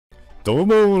どう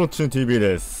も、のっちゅん TV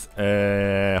です。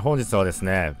本日はです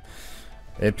ね、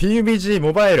PUBG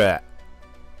モバイル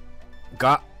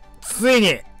が、つい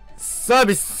に、サー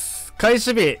ビス開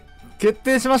始日、決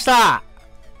定しました。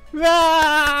う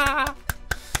わ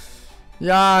ーい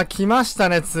やー、来ました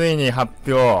ね、ついに発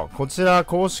表。こちら、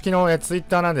公式の、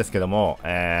Twitter なんですけども、サ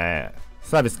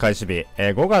ービス開始日、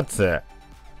5月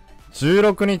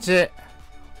16日、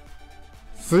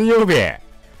水曜日、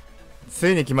つ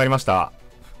いに決まりました。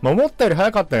思ったより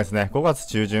早かったですね。5月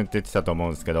中旬って言ってたと思う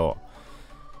んですけど、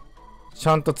ち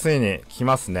ゃんとついに来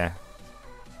ますね。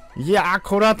いやー、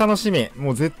これは楽しみ。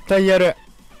もう絶対やる。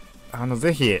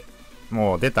ぜひ、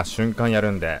もう出た瞬間や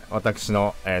るんで、私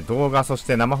の、動画、そし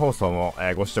て生放送も、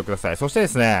ご視聴ください。そしてで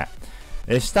すね、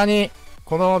下に、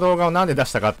この動画をなんで出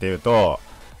したかっていうと、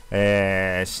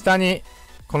下に、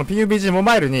この PUBG モ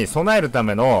バイルに備えるた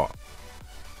めの、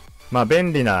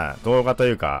便利な動画と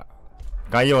いうか、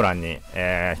概要欄に、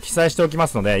記載しておきま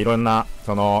すので、いろんな、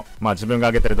自分が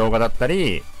上げてる動画だった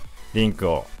り、リンク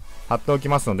を貼っておき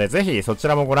ますので、ぜひそち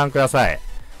らもご覧ください。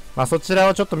そちら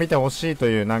をちょっと見てほしいと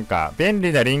いう、便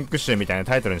利なリンク集みたいな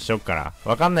タイトルにしよっかな。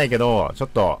わかんないけど、ちょっ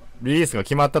と、リリースが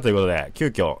決まったということで、急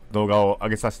遽動画を上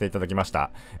げさせていただきまし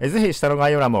た。ぜひ下の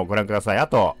概要欄もご覧ください。あ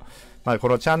と、こ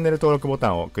のチャンネル登録ボタ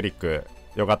ンをクリック、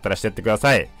よかったらしてってくだ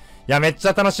さい。いや、めっち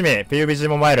ゃ楽しみ !PUBG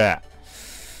モバイル。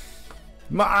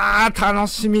楽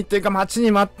しみっていうか待ち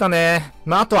に待ったね。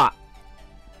あとは、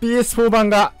PS4 版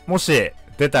がもし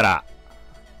出たら、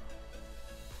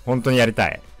本当にやりた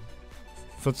い。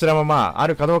そちらもあ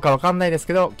るかどうかわかんないです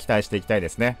けど、期待していきたいで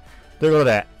すね。ということ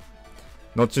で、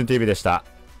のっちゅん TV でした。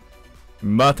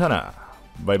またな。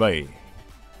バイバイ。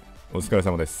お疲れ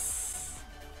様です。